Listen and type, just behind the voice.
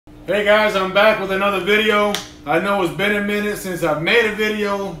Hey guys, I'm back with another video. I know it's been a minute since I've made a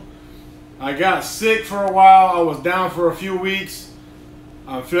video. I got sick for a while. I was down for a few weeks.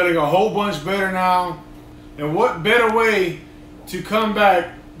 I'm feeling a whole bunch better now. And what better way to come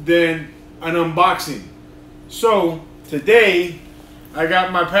back than an unboxing? So today I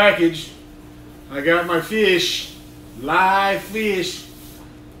got my package. I got my fish, live fish,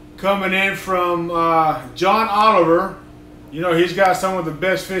 coming in from J.Oliver. You know, he's got some of the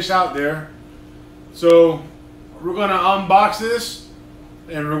best fish out there. So we're gonna unbox this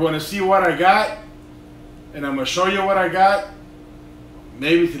and we're gonna see what I got. And I'm gonna show you what I got.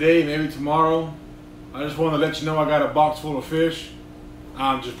 Maybe today, maybe tomorrow. I just wanna let you know I got a box full of fish.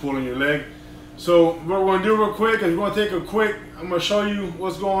 I'm just pulling your leg. So what we're gonna do real quick is we're gonna take a quick, I'm gonna show you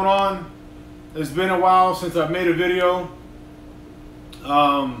what's going on. It's been a while since I've made a video.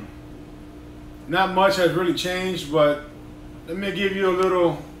 Not much has really changed, but let me give you a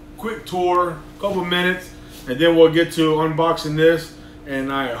little quick tour, couple minutes, and then we'll get to unboxing this.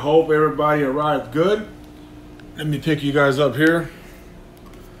 And I hope everybody arrived good. Let me pick you guys up here.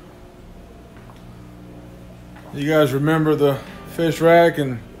 You guys remember the fish rack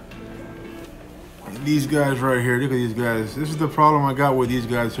and these guys right here. Look at these guys. This is the problem I got with these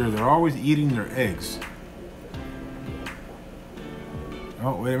guys here. They're always eating their eggs.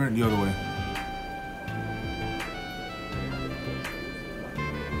 Oh, wait a minute, the other way.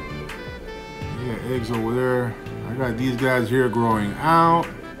 You got eggs over there. I got these guys here growing out.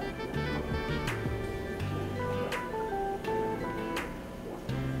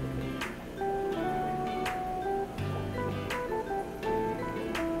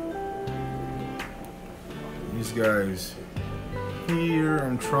 These guys here,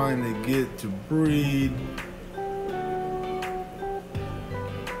 I'm trying to get to breed.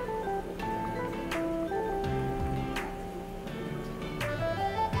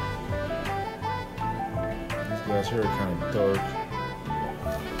 Guys here are kind of dark.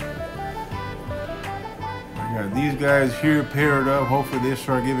 I got these guys here paired up. Hopefully they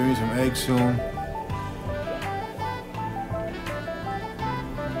start giving me some eggs soon.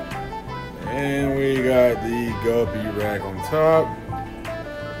 And we got the guppy rack on top.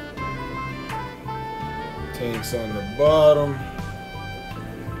 Tanks on the bottom.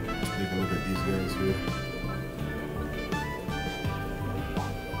 Let's take a look at these guys here.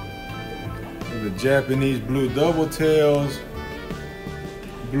 The Japanese blue double tails,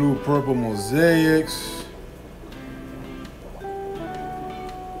 blue purple mosaics.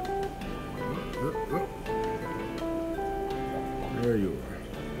 There you are.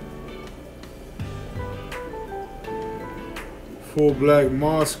 Full black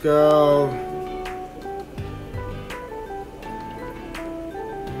Moscow.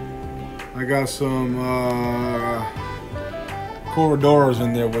 I got some corridors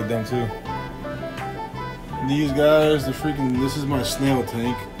in there with them too. These guys, the freaking, this is my snail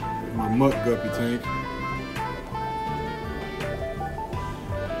tank, my mutt guppy tank.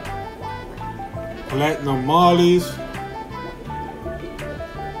 Platinum mollies.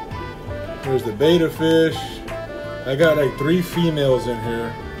 There's the betta fish. I got like 3 females in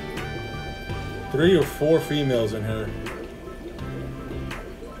here. 3 or 4 females in here.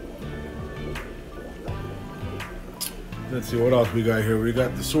 Let's see what else we got here. We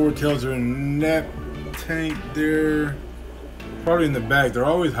got the swordtails are in that tank there, probably in the back. They're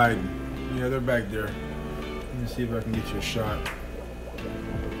always hiding. Yeah, they're back there. Let me see if I can get you a shot.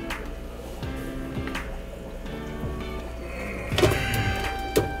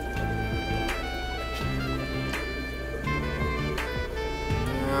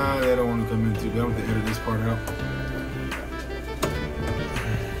 Nah, they don't want to come in too good. I'm going to edit this part out.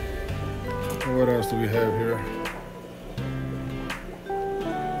 What else do we have here?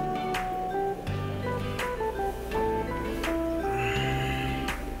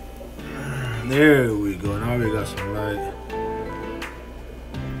 There we go. Now we got some light.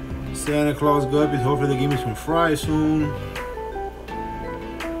 Santa Claus guppies. Hopefully they give me some fries soon.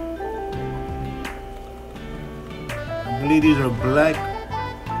 I believe these are black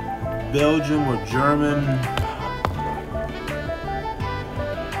Belgium or German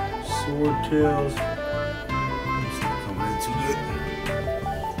swordtails. It's not coming in too good.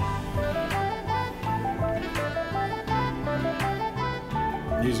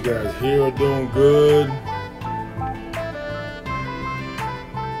 These guys here are doing good.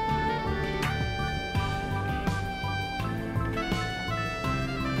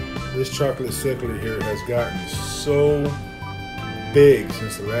 This chocolate suckler here has gotten so big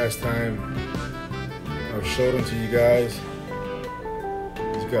since the last time I've showed them to you guys.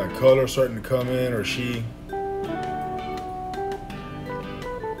 He's got color starting to come in, or she.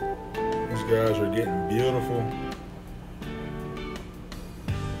 guys are getting beautiful.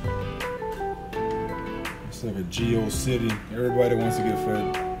 It's like a Geo city. Everybody wants to get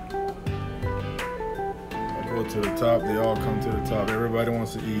fed. I go to the top, they all come to the top. Everybody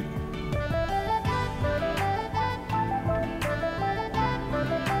wants to eat.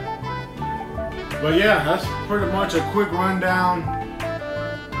 But yeah, that's pretty much a quick rundown.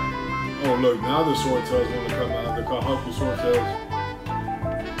 Oh look, now the swordtails want to come out. They're called Huckle swordtails.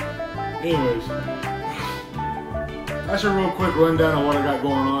 Anyways, that's a real quick rundown of what I got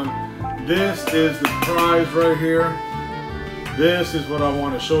going on. This is the prize right here. This is what I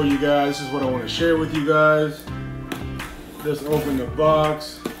want to show you guys. This is what I want to share with you guys. Let's open the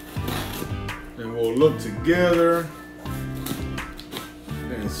box and we'll look together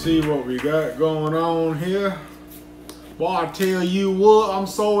and see what we got going on here. Boy, I tell you what, I'm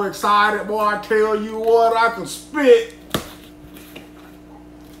so excited. Boy, I tell you what, I can spit.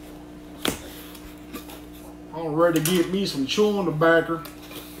 I'm ready to get me some chewing tobacco.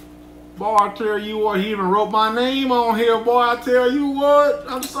 Boy, I tell you what, he even wrote my name on here. Boy, I tell you what,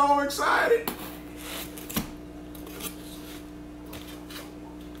 I'm so excited.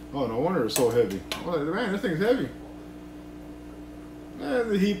 Oh, no wonder it's so heavy. Oh, man, this thing's heavy. Man,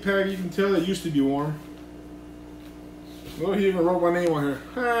 the heat pack, you can tell it used to be warm. Well, he even wrote my name on here.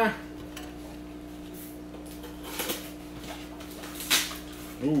 Ah.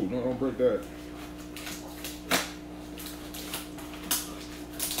 Ooh, no, don't break that.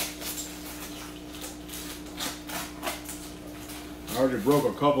 I already broke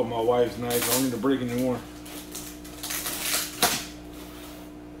a couple of my wife's knives. I don't need to break any more.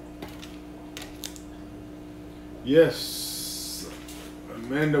 Yes,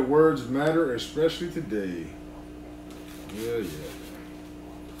 Amanda, words matter, especially today. Yeah.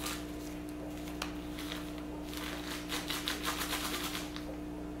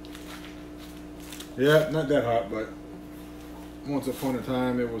 Yeah, not that hot, but once upon a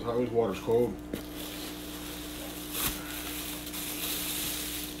time it was hot. It was water's cold.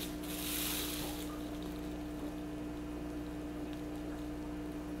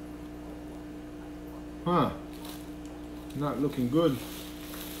 Huh. Not looking good.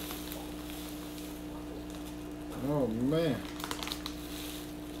 Oh man.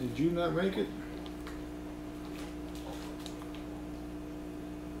 Did you not make it?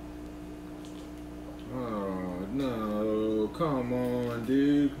 Oh no. Come on,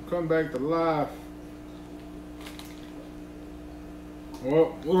 dude. Come back to life.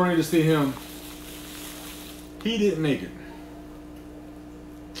 Well, we don't need to see him. He didn't make it.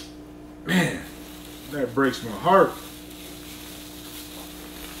 Man, that breaks my heart.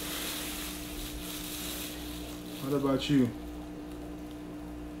 What about you?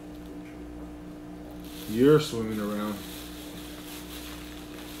 You're swimming around.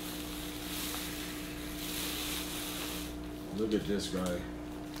 Look at this guy.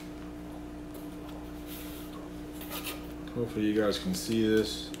 Hopefully you guys can see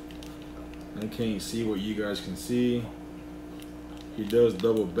this. I can't see what you guys can see. He does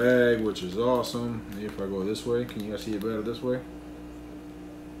double bag, which is awesome. Maybe if I go this way, can you guys see it better this way?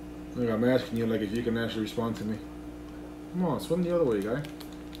 Look, I'm asking you like if you can actually respond to me. Come on, swim the other way, guy.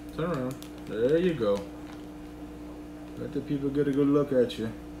 Turn around. There you go. Let the people get a good look at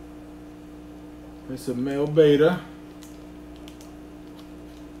you. It's a male beta.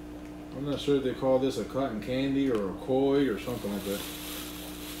 I'm not sure if they call this a cotton candy or a koi or something like that.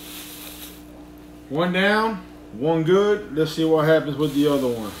 One down, one good. Let's see what happens with the other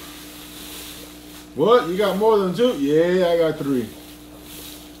one. What? You got more than two? Yeah, I got three.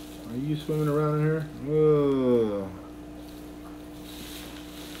 Are you swimming around in here? Ugh.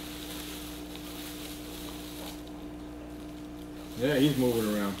 Yeah, he's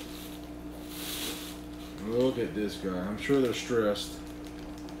moving around. Look at this guy. I'm sure they're stressed.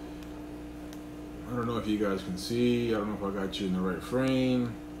 I don't know if you guys can see. I don't know if I got you in the right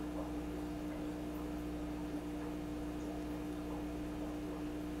frame.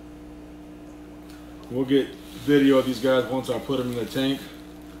 We'll get video of these guys once I put them in the tank.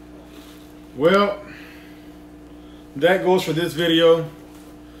 Well, that goes for this video.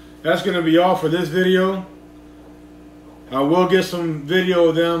 That's going to be all for this video. I will get some video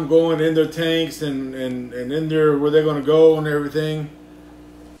of them going in their tanks and in there where they're going to go and everything.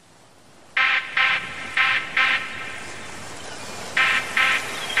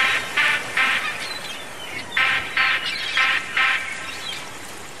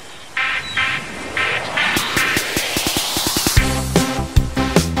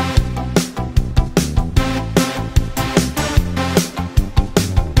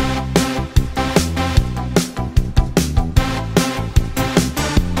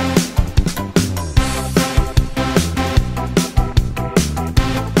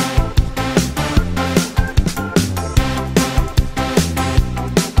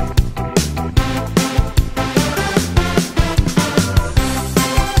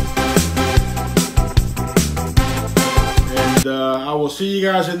 I will see you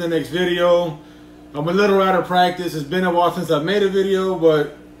guys in the next video. I'm a little out of practice. It's been a while since I've made a video,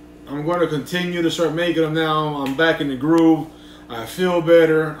 but I'm going to continue to start making them now. I'm back in the groove. I feel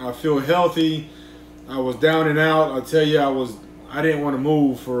better. I feel healthy. I was down and out. I tell you, I didn't want to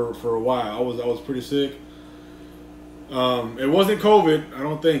move for a while. I was pretty sick. It wasn't COVID, I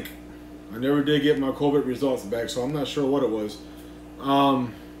don't think. I never did get my COVID results back, so I'm not sure what it was.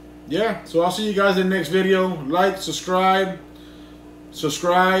 Yeah, so I'll see you guys in the next video. Like, subscribe,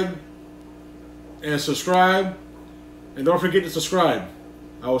 and don't forget to subscribe.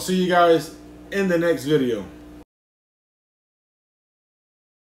 I will see you guys in the next video.